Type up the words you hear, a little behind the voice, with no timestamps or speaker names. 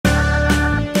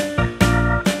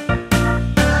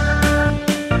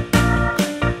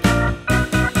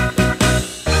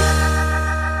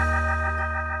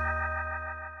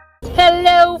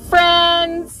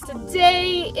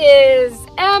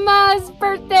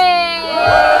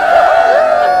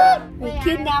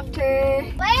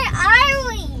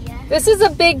This is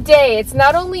a big day. It's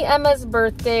not only Emma's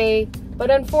birthday, but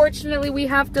unfortunately we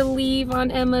have to leave on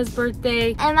Emma's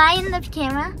birthday. Am I in the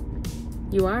camera?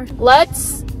 You are.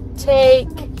 Let's take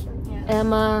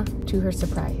Emma to her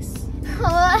surprise.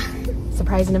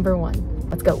 Surprise number 1.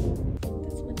 Let's go.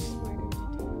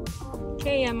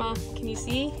 Okay, Emma, can you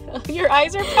see? Your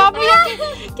eyes are popping.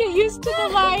 Get used to the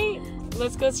light.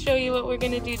 Let's go show you what we're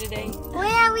gonna do today. Where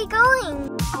are we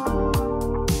going?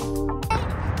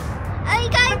 Are we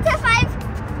going to 5?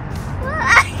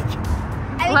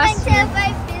 Are we going to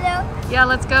 5 below? Yeah,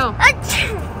 let's go.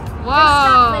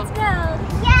 Whoa! Let's go!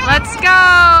 Yeah! Let's go!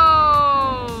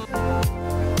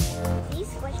 These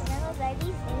squishmallows, are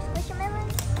these new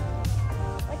squishmallows?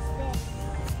 What's this?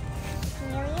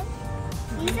 Chameleon?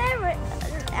 These are,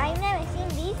 I've never seen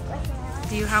these squishmallows.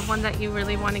 Do you have one that you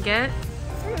really want to get?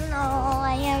 No,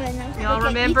 I haven't. Y'all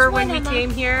remember when we came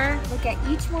here? Look at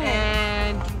each one.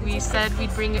 And we said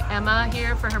we'd bring Emma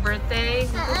here for her birthday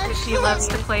because she loves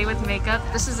to play with makeup.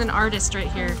 This is an artist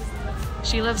right here.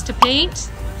 She loves to paint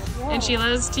and she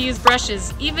loves to use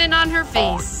brushes, even on her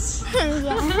face.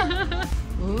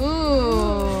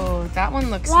 Ooh, that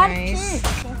one looks nice.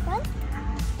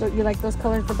 Don't you like those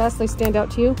colors the best? They stand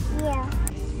out to you? Yeah.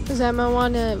 Does Emma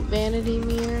want a vanity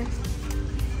mirror?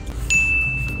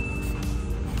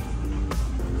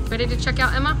 Ready to check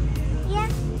out, Emma? Yeah.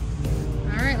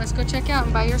 All right, let's go check out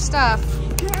and buy your stuff.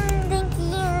 Thank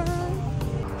you.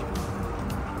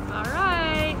 All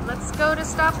right, let's go to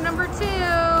stop number 2.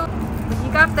 What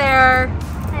you got there?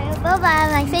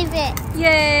 Boba, my favorite.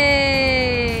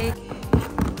 Yay!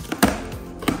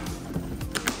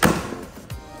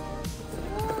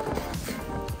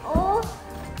 Oh.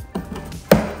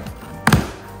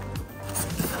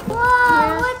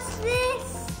 Whoa, what's this?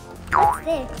 What's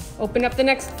this? Open up the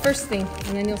first thing,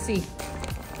 and then you'll see.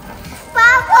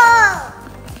 Bubble!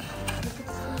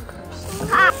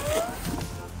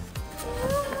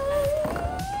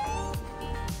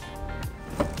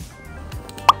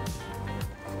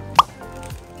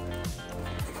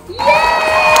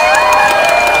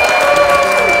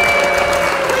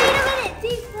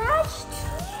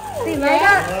 They light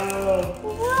up.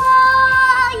 Whoa!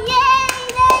 Yay!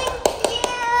 Thank you!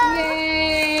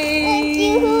 Yay! Thank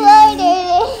you, who ordered it?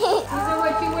 These are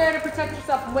what you wear to protect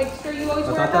yourself. Make sure you always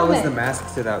I wear a thought that was helmet. the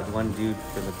mask to that one dude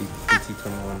for the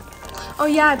BT21. Oh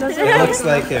yeah, does It looks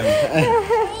like him.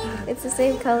 It's the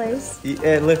same colors.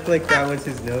 It looked like that was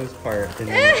his nose part.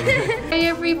 Hey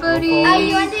everybody! Are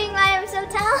you wondering why I'm so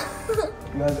tall?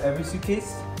 You have every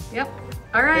suitcase? Yep.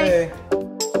 All right. Hey.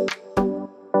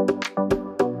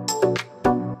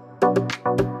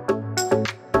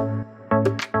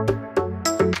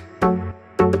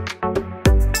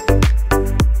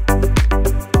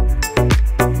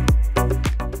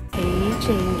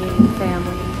 Chang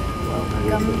family,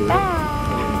 welcome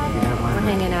back. We're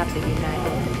hanging at the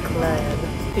United Club.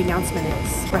 The announcement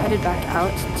is we're headed back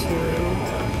out to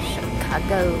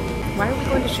Chicago. Why are we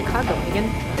going to Chicago, Megan?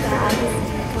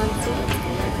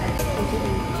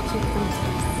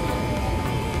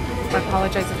 I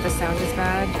apologize if the sound is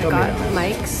bad. I got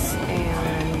mics,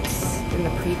 and in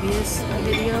the previous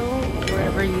video,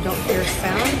 wherever you don't hear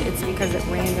sound, it's because it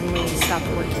randomly stopped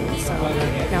working. So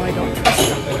now I don't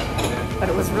trust it. But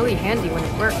it was really handy when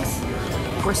it works.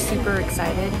 We're super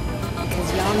excited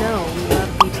because y'all know we love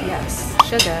BTS.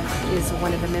 Suga is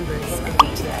one of the members of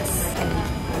BTS, and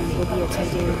we will be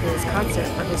attending his concert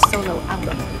for his solo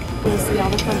album. We'll see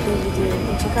all the fun things we do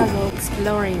in Chicago,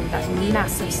 exploring that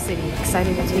massive city.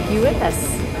 Excited to take you with us,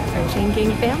 our Chang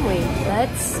Gang family.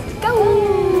 Let's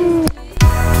go!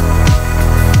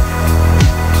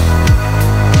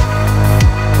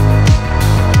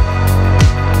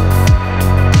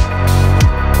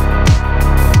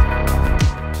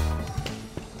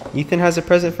 Ethan has a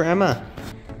present for Emma.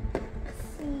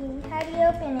 How do you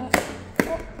open it?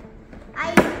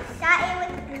 I shot it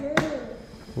with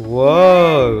glue.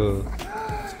 Whoa.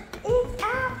 It's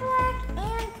black and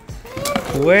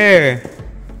candy. Where?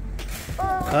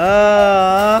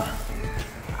 Oh,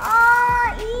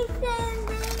 Ethan,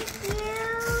 thank you.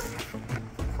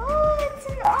 Oh, it's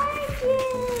an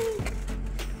orange.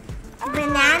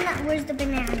 Banana. Where's the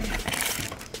banana?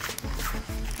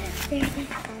 There's it.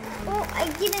 Oh, I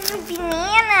get a new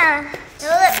banana.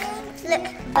 No, look,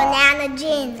 banana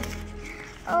gin.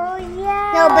 Oh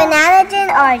yeah. No, banana gin,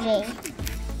 RJ.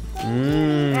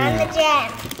 Banana jam.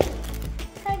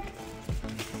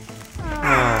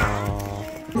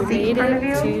 Aww. Made it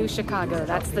to Chicago.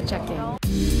 That's the check-in. Now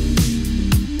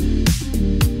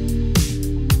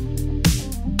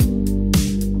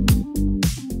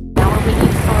we're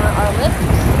waiting for our lift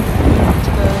to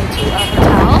go to our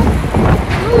hotel.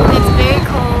 It's very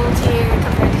cold here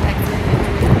compared to Texas.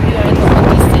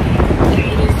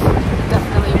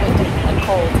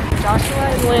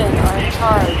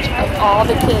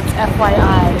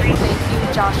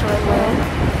 Joshua with. I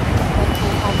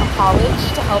came home from college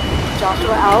to help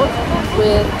Joshua out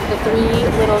with the 3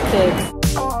 little kids.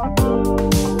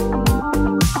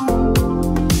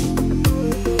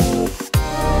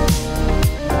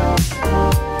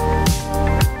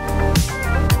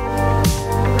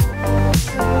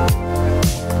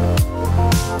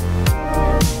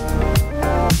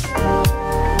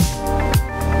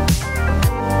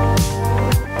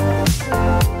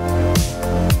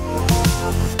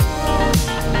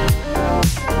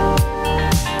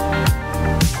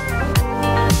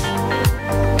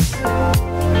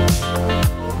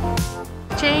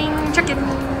 Chang chicken.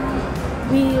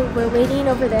 We were waiting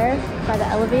over there by the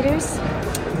elevators,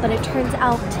 but it turns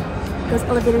out those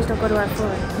elevators don't go to our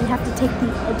floor. We have to take the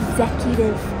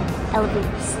executive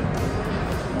elevators.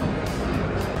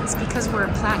 It's because we're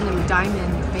a platinum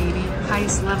diamond, baby.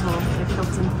 Highest level at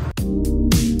Hilton.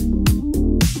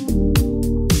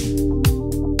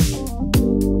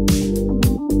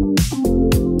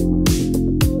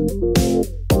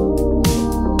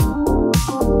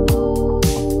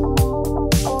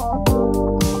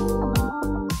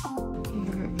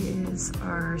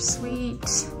 Our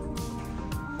suite,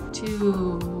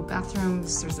 2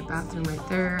 bathrooms. There's a bathroom right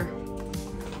there.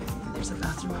 And there's a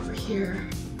bathroom over here.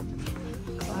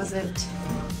 Closet.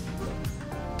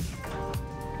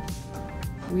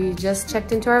 We just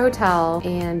checked into our hotel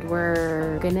and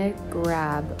we're gonna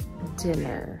grab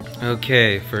dinner.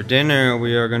 Okay, for dinner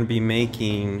we are going to be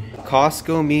making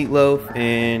Costco meatloaf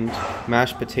and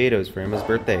mashed potatoes for Emma's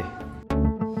birthday.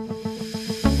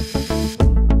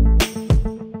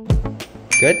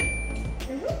 Good?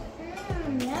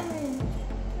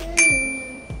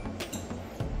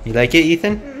 You like it,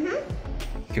 Ethan?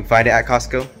 You can find it at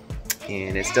Costco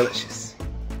and it's delicious.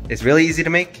 It's really easy to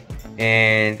make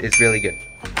and it's really good.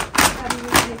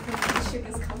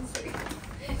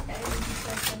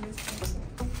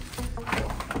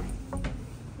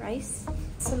 Rice,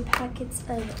 some packets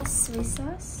of soy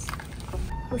sauce,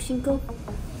 Oshinko,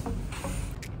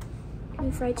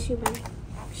 and fried shumai,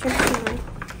 shrimp shumai.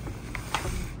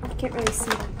 I can't really see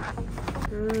that.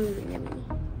 Yummy.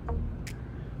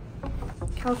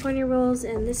 California rolls,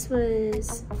 and this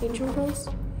was angel rolls.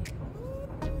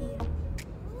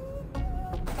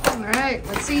 All right,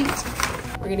 let's eat.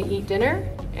 We're gonna eat dinner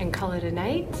and call it a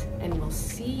night, and we'll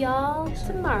see y'all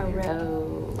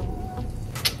tomorrow.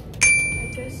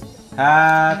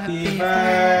 Happy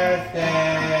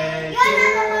birthday to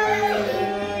you.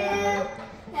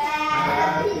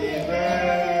 Happy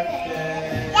birthday.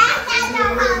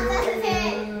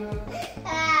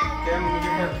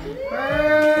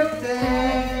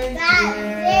 Birthday,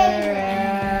 dear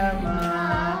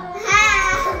Emma.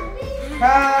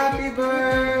 Happy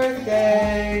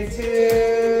birthday to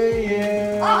you.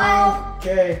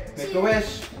 Okay, make a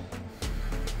wish.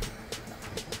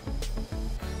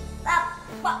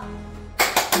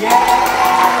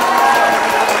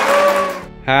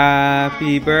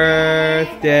 Happy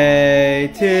birthday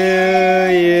to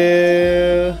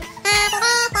you.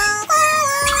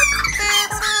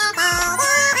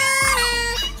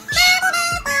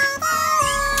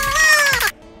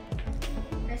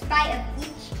 First bite of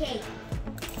each cake.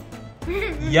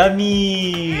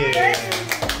 Yummy! Yeah.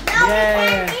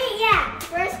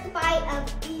 First bite of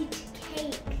each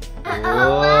cake.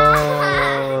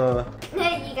 Whoa.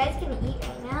 You guys can eat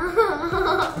right now.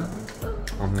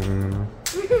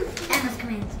 Emma's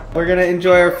commands. We're gonna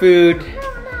enjoy our food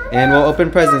and we'll open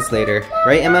presents later.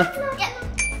 Right, Emma?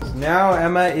 Yep. Now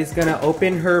Emma is gonna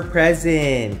open her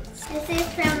present. This is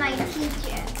from my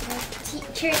teacher.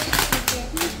 Church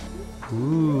teacher.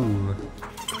 Ooh.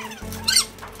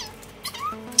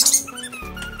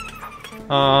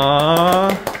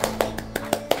 Aww.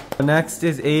 Next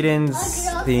is Aiden's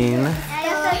theme. I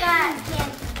also got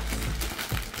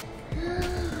candy.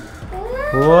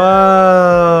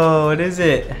 Whoa, what is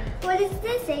it? What is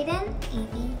this, Aiden?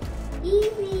 Evie.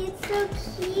 Evie, it's so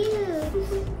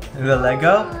cute. The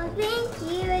Lego? Oh,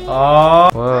 thank you. Aiden. Oh.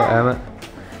 Whoa,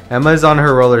 Emma's on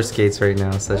her roller skates right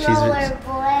now, so she's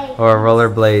Rollerblade. or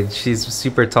rollerblades. She's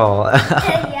super tall.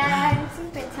 Yeah, I'm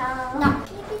super tall. No.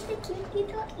 Evie's the cute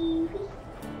little Evie.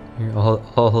 Here,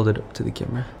 I'll hold it up to the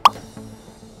camera.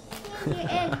 Your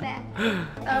egg back.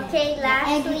 Okay,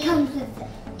 lastly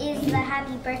is the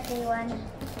happy birthday one.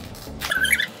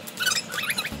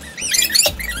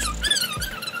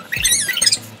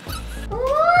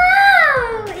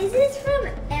 Wow! Is this from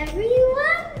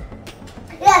everyone?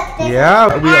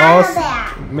 Yeah, we all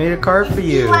made a card for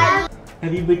you.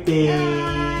 Happy birthday.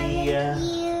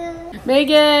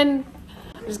 Megan,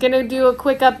 I'm just gonna do a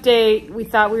quick update. We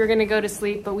thought we were gonna go to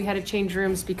sleep, but we had to change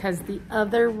rooms because the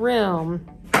other room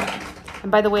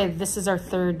And by the way, this is our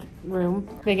third room.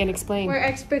 Megan, explain. We're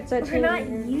experts at We're not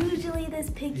usually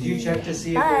this picky. Did you check to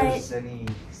see if there's any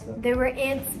stuff? There were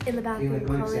ants in the bathroom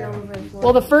crawling all over the floor.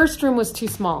 Well, the first room was too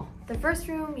small. The first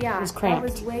room, yeah, it was cramped.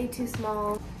 That was way too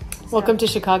small. Welcome to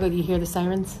Chicago. Do you hear the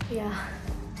sirens? Yeah.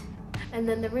 And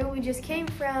then the room we just came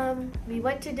from, we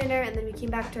went to dinner and then we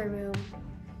came back to our room.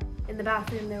 In the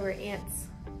bathroom, there were ants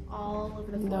all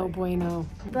over the floor. No bueno.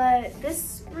 But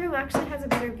this room actually has a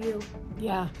better view.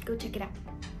 Yeah. Go check it out.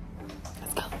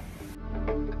 Let's go.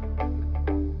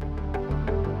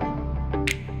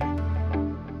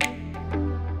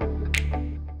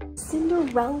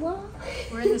 Cinderella?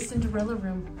 We're in the Cinderella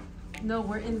room. No,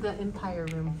 we're in the Empire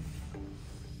room.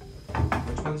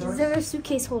 Which ones are? These are our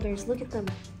suitcase holders. Look at them.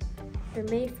 They're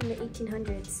made from the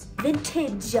 1800s.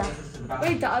 Vintage.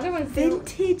 Wait, the other one's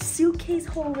Vintage suitcase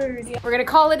holders. We're gonna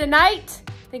call it a night.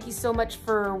 Thank you so much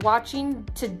for watching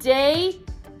today.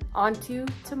 On to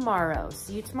tomorrow.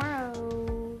 See you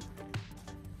tomorrow.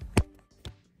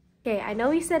 Okay, I know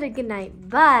we said a good night,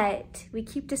 but we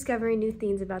keep discovering new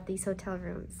things about these hotel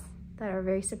rooms that are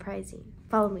very surprising.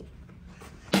 Follow me.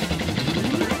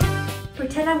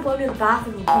 Pretend I'm going to the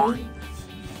bathroom, okay?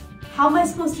 How am I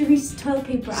supposed to reach the toilet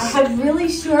paper? I have really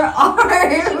short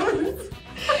arms.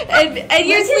 And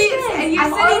you're sitting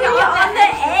on the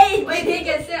edge. Wait, they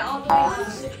can sit all the way on.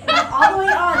 All the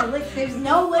way on. Look, there's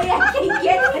no way I can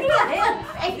get to the toilet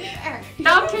paper.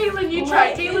 Now, Caitlin, you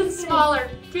try. Caitlin's smaller.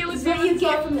 Caitlin's what do you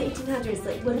get from the 1800s?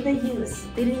 Like, what did they use?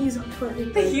 They didn't use toilet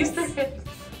paper. They used their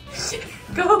hips.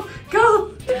 Go,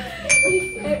 go.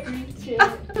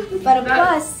 But a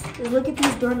plus is look at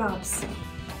these doorknobs.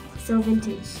 So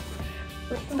vintage.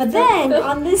 But then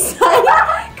on this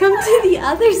side, come to the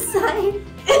other side.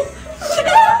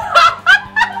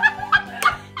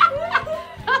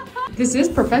 This is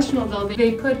professional though.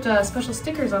 They put special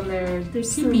stickers on there.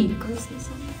 There's Creepy. some grossness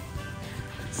on there.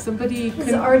 Somebody Is could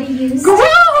it already used?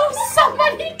 Gross!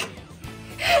 Somebody.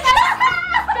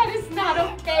 That is not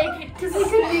okay. Because we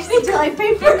could use the toilet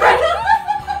paper.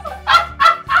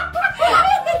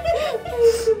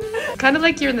 Kind of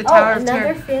like you're in the Tower of another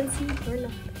Terror. fancy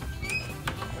doorknob.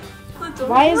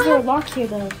 Why is there a lock here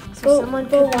though? So someone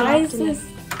could why is this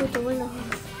the doorknob?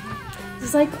 This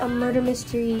is like a murder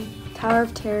mystery Tower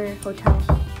of Terror hotel.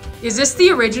 Is this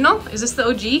the original? Is this the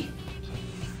OG?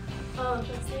 Oh,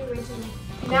 that's the original.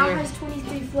 Now it has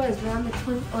 23 floors. We're on the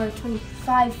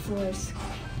 25 floors.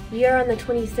 We are on the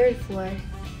 23rd floor.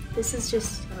 This is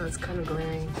just. Oh, it's kind of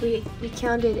glaring. We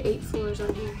counted 8 floors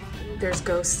on here. There's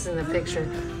ghosts in the picture.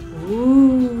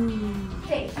 Ooh.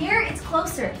 Okay, here it's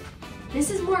closer. This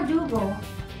is more doable.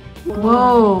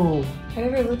 Whoa. I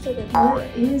never looked at it. What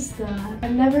is that?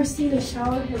 I've never seen a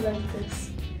shower head like this.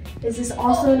 Is this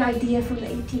also an idea from the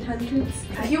 1800s?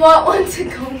 If you want one to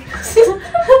go on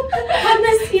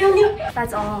the ceiling.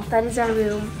 That's all. That is our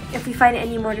room. If we find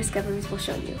any more discoveries, we'll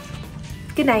show you.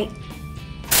 Good night.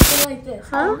 Go like this.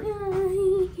 Huh?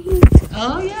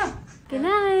 Oh, yeah. Good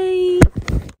night.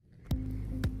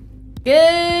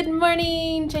 Good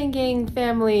morning, Chang Gang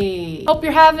family. Hope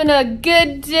you're having a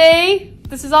good day.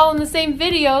 This is all in the same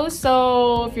video,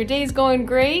 so if your day's going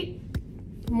great,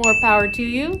 more power to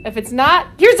you. If it's not,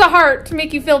 here's a heart to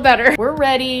make you feel better. We're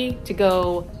ready to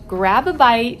go grab a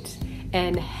bite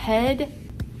and head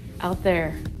out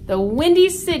there. The windy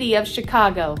city of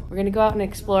Chicago. We're gonna go out and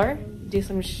explore, do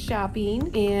some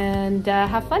shopping, and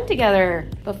have fun together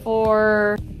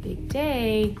before a big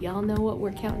day. Y'all know what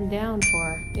we're counting down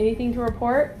for. Anything to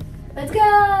report? Let's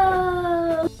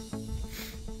go.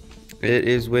 It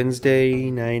is Wednesday,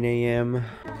 9 a.m.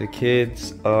 The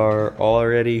kids are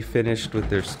already finished with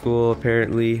their school,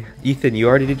 apparently. Ethan, you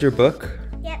already did your book?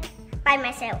 Yep, by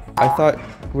myself. I thought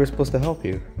we were supposed to help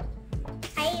you.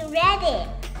 I read it.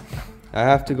 I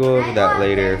have to go over that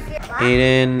later.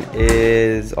 Aiden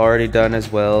is already done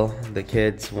as well. The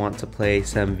kids want to play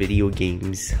some video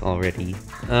games already.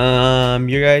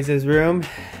 Your guys' room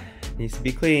needs to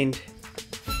be cleaned.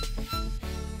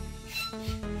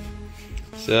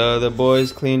 So the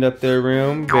boys cleaned up their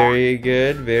room. Very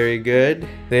good, very good.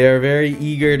 They are very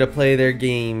eager to play their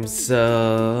games,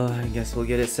 so I guess we'll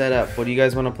get it set up. What do you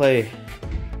guys want to play?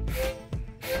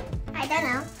 I don't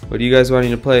know. What do you guys wanting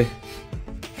to play?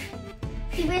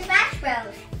 Super Smash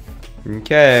Bros.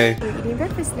 Okay. We're eating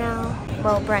breakfast now.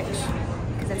 Well, brunch,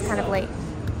 because it's kind of late.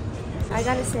 I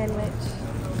got a sandwich.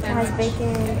 It has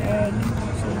bacon, egg,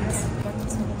 cheese.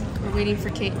 We're waiting for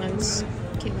Caitlin's.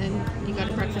 Caitlin, you got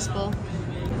a breakfast bowl?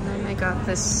 And then I got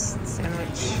this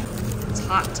sandwich. It's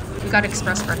hot. We got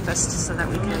express breakfast so that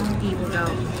we can eat and go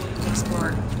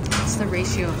explore. What's the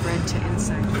ratio of bread to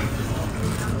insect?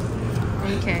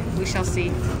 Okay, we shall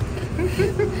see.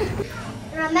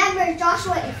 Remember,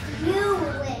 Joshua, if you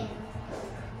win.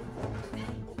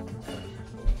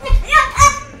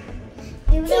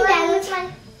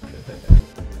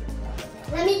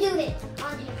 Let me do it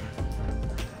on you.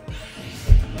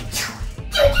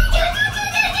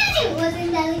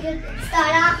 Wasn't that a good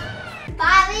start off?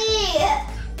 Bobby!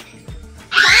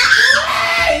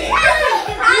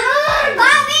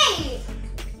 Bobby!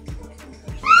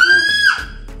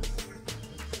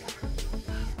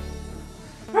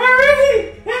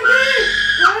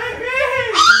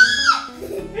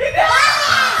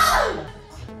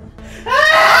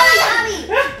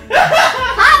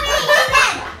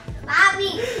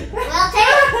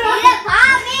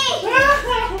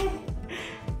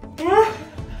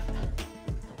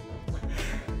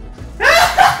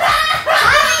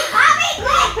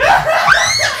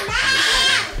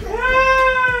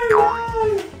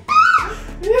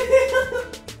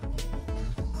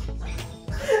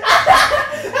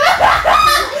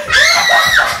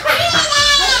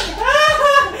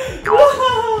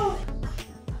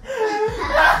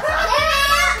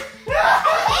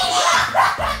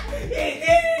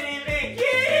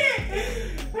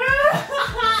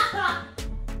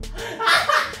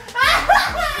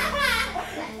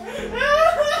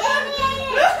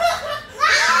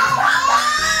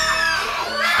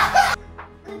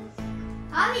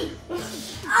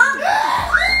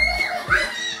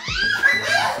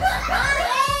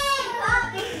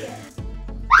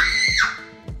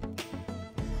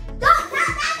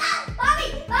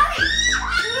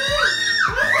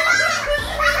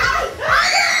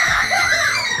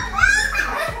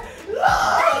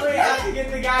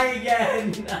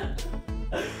 Again.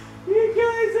 You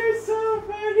guys are so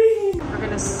funny. We're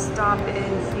gonna stop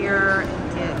in here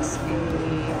and get a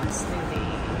smoothie. Let's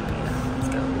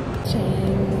go.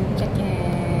 Chang, check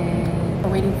in.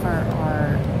 We're waiting for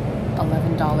our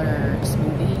 $11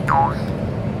 smoothie.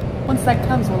 Once that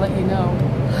comes, we'll let you know.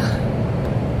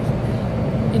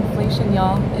 Inflation,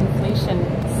 y'all. Inflation.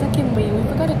 Secondly, we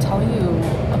forgot to tell you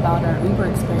about our Uber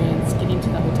experience getting to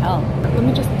the hotel. Let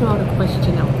me just throw out a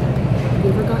question out there. Have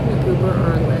you ever gotten an Uber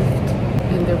or a Lyft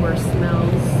and there were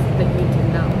smells that you did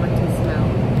not want to smell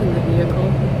in the vehicle?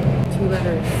 2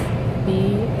 letters, B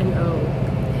and O.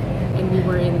 And we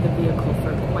were in the vehicle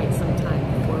for quite some time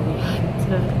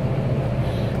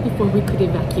before we could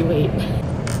evacuate.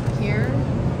 Here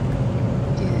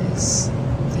is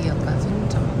the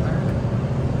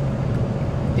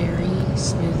 $11 berry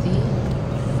smoothie.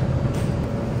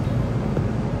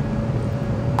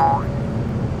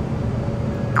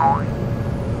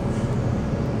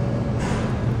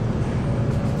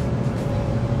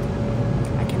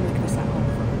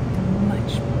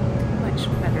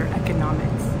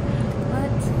 Economics,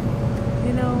 but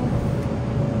you know,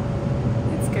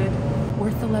 it's good.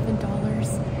 Worth $11.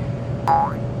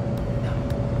 No.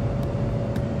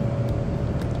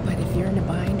 But if you're in a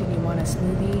bind and you want a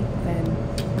smoothie, then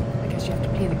I guess you have to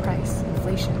pay the price.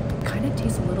 Inflation. Kind of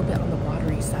tastes a little bit on the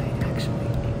watery side, actually.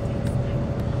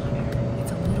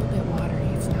 It's a little bit watery.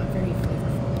 It's not very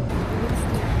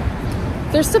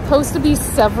flavorful. There's supposed to be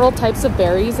several types of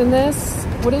berries in this.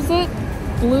 What is it?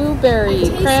 Blueberry,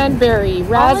 cranberry,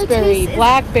 raspberry,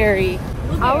 blackberry.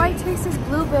 All I taste is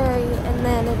blueberry, and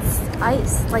then it's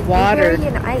ice, like water.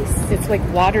 Blueberry and ice. It's like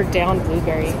watered down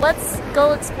blueberry. Let's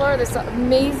go explore this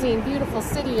amazing, beautiful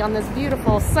city on this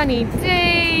beautiful sunny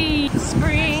day.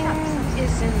 Spring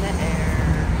is in the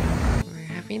air. We're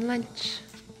having lunch.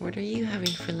 What are you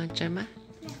having for lunch, Emma?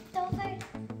 Leftover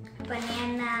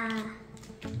banana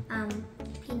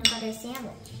peanut butter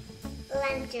sandwich.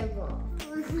 Lunchable.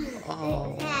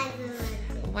 Oh.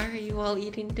 Why are you all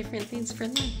eating different things for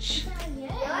lunch? You're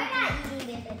not eating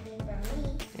different things from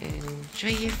me. Enjoy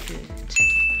your food.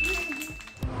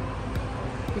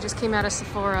 We just came out of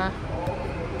Sephora,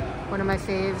 one of my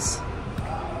faves.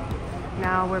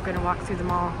 Now we're gonna walk through the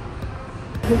mall.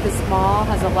 This mall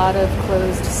has a lot of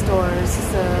closed stores,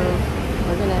 so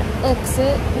we're gonna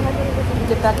exit,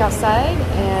 get back outside,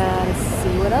 and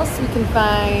see what else we can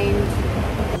find.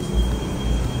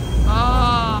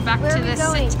 Oh, back to the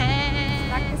city.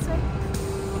 Back this way?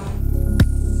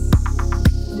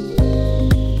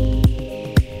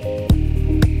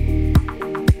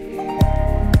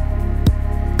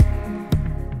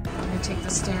 I'm gonna take the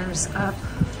stairs up.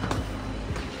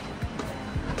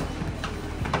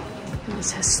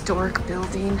 This historic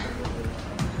building.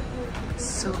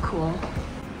 So cool.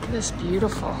 This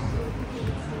beautiful.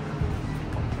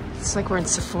 It's like we're in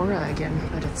Sephora again,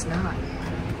 but it's not.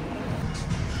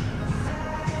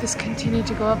 This continued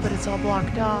to go up, but it's all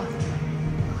blocked off.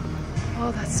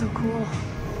 Oh, that's so cool.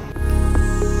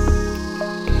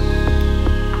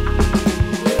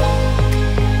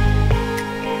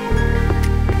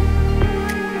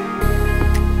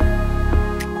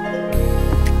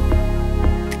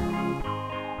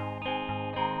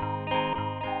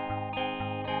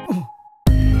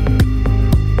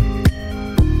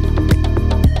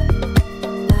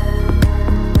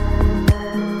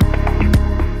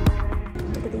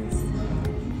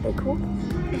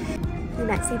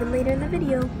 see them later in the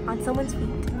video on someone's feet.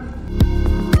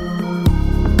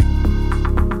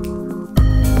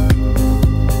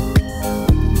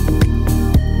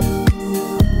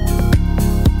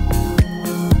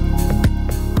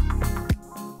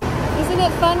 Isn't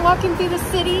it fun walking through the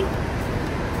city,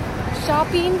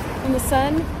 shopping in the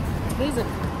sun? Today's a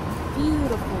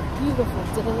beautiful, beautiful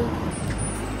day.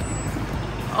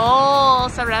 All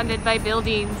surrounded by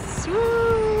buildings.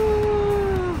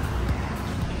 Woo!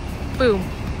 Boom.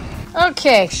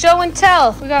 Okay, show and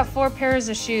tell. We got 4 pairs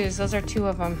of shoes. Those are 2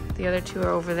 of them. The other 2 are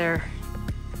over there.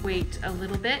 Wait a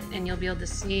little bit and you'll be able to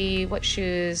see what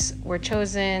shoes were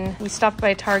chosen. We stopped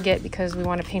by Target because we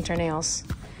want to paint our nails.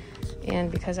 And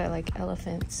because I like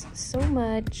elephants so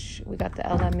much, we got the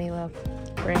Ella Mila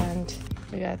brand.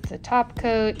 We got the top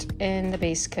coat and the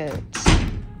base coat.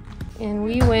 And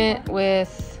we went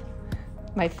with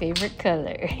my favorite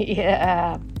color.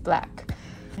 Yeah, black.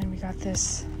 And we got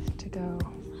this to go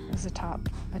as a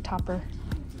topper.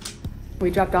 We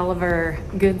dropped all of our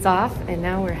goods off and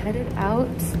now we're headed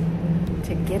out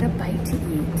to get a bite to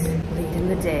eat late in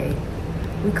the day.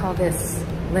 We call this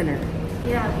dinner.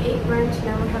 Yeah, we ate brunch,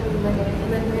 now we're having dinner,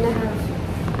 and then we're gonna have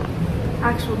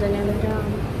actual dinner later on.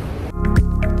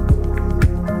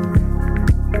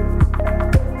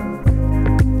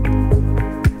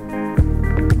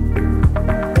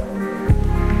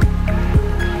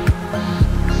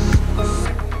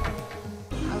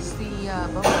 How's the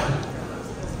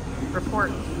boba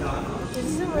report? This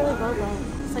isn't really boba.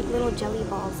 It's like little jelly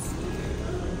balls.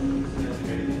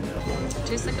 It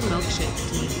tastes like a milkshake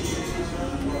to me.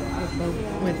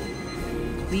 With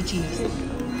lychees.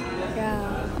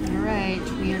 Yeah. All right,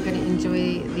 we are going to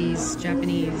enjoy these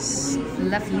Japanese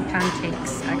fluffy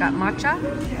pancakes. I got matcha.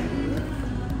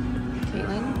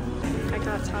 Caitlin? I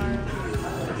got taro.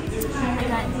 I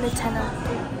got Nutella.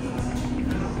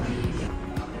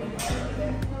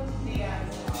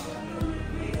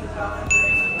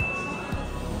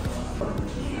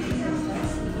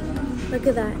 Look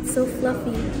at that, so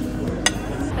fluffy.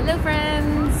 Hello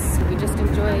friends! We just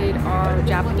enjoyed our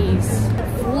Japanese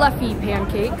fluffy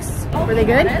pancakes. Were they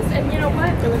good? And you know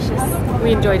what? Delicious.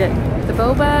 We enjoyed it. The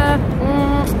boba,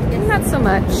 not so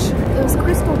much. It was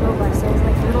crystal boba, so it was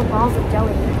like little balls of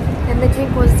jelly. And the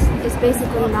drink is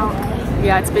basically milk.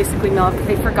 Yeah, it's basically milk.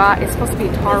 They forgot it's supposed to be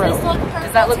taro.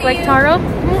 Does that look like taro?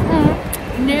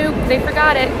 Nope, they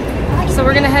forgot it. So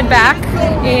we're gonna head back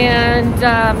and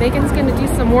Megan's gonna do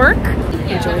some work.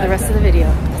 Enjoy the rest of the video.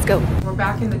 Let's go. We're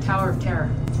back in the Tower of Terror.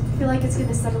 I feel like it's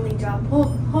gonna suddenly drop.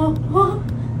 Oh, oh, oh.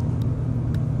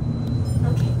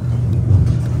 Okay.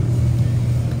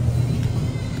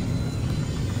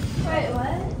 Wait,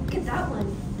 what? Look at that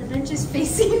one. The bench is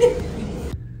facing it.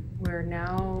 We're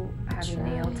now having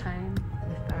nail time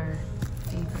with our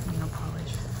favorite nail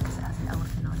polish because it has an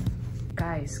elephant on it.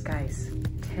 Guys,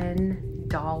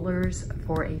 $10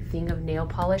 for a thing of nail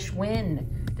polish. When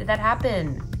did that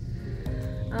happen?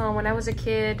 Oh, when I was a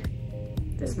kid.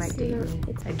 This might date me.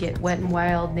 I get Wet n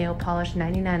Wild nail polish,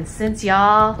 99 cents,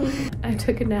 y'all. I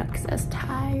took a nap because I was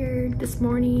tired this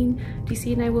morning.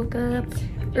 DC and I woke up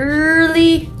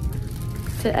early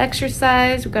to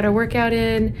exercise. We got our workout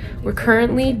in. We're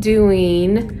currently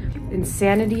doing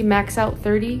Insanity Max Out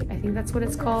 30. I think that's what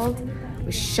it's called.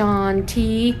 With Sean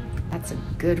T. That's a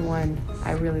good one.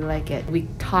 I really like it. We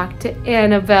talked to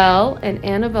Annabelle, and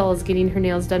Annabelle is getting her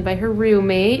nails done by her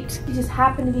roommate. She just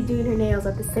happened to be doing her nails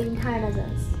at the same time as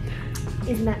us.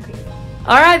 Isn't that crazy?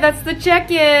 All right, that's the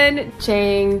check-in.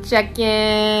 Chang,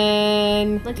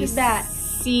 check-in. Look at that.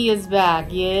 DC is back,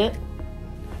 yeah.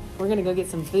 We're gonna go get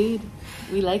some food.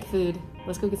 We like food.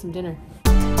 Let's go get some dinner.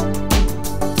 We're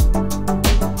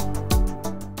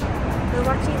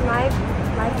watching live.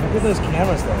 Look at those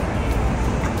cameras though.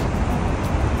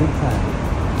 Big time.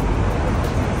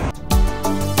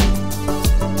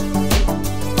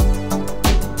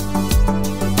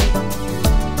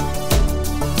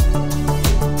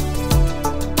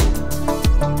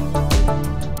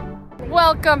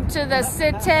 Welcome to the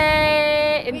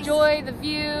city. Enjoy the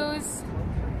views.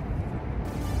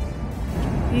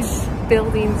 These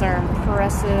buildings are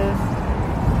impressive.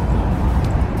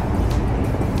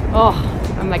 Oh,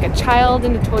 I'm like a child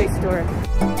in a toy store.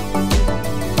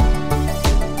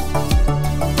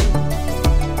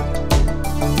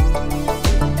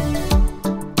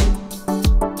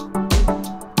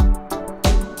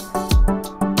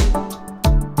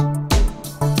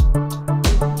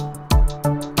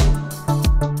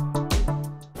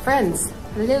 Friends,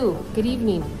 hello, good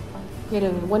evening. We had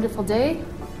a wonderful day.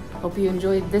 Hope you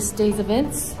enjoyed this day's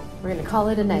events. We're gonna call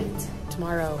it a night.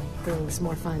 Tomorrow brings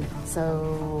more fun.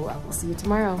 So we'll see you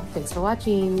tomorrow. Thanks for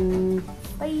watching.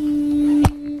 Bye.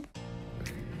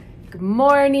 Good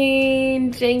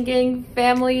morning, Chang Gang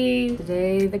family.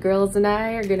 Today, the girls and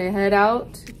I are gonna head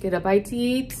out, get a bite to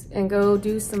eat, and go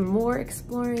do some more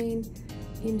exploring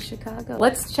in Chicago.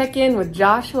 Let's check in with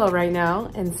Joshua right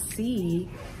now and see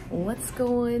what's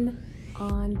going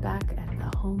on back at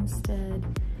the homestead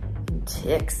in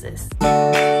Texas.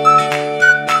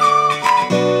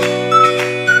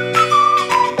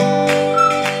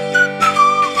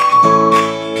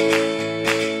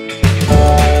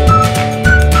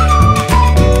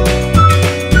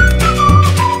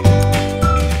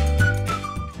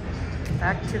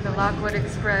 Back to the Lockwood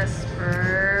Express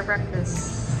for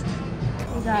breakfast.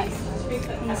 We got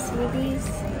these smoothies.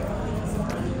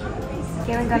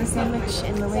 Galen got a sandwich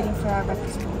and we're waiting for our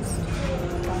breakfast bowls.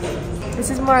 This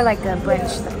is more like a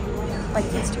brunch though,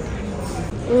 like yesterday.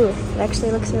 Ooh, it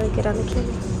actually looks really good on the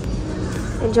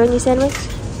camera. Enjoying your sandwich?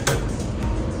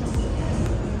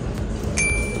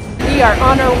 We are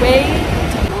on our way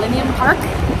to Millennium Park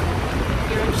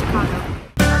here in Chicago.